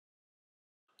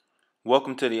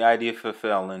Welcome to the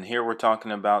IDFFL, and here we're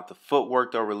talking about the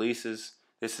footwork or releases.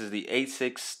 This is the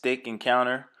 8-6 stick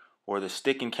encounter or the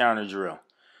stick encounter drill.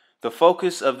 The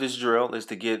focus of this drill is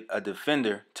to get a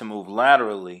defender to move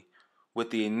laterally with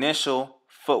the initial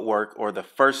footwork or the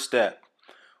first step.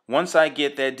 Once I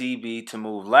get that DB to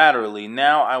move laterally,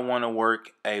 now I want to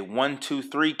work a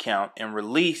 1-2-3 count and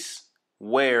release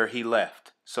where he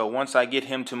left. So once I get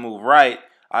him to move right,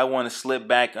 I want to slip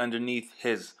back underneath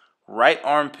his right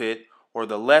armpit or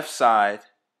the left side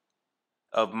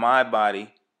of my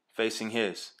body facing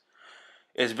his.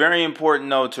 It's very important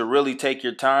though to really take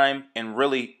your time and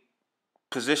really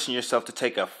position yourself to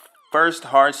take a first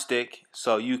hard stick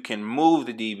so you can move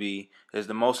the DB is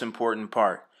the most important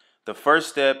part. The first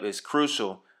step is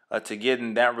crucial to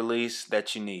getting that release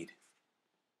that you need.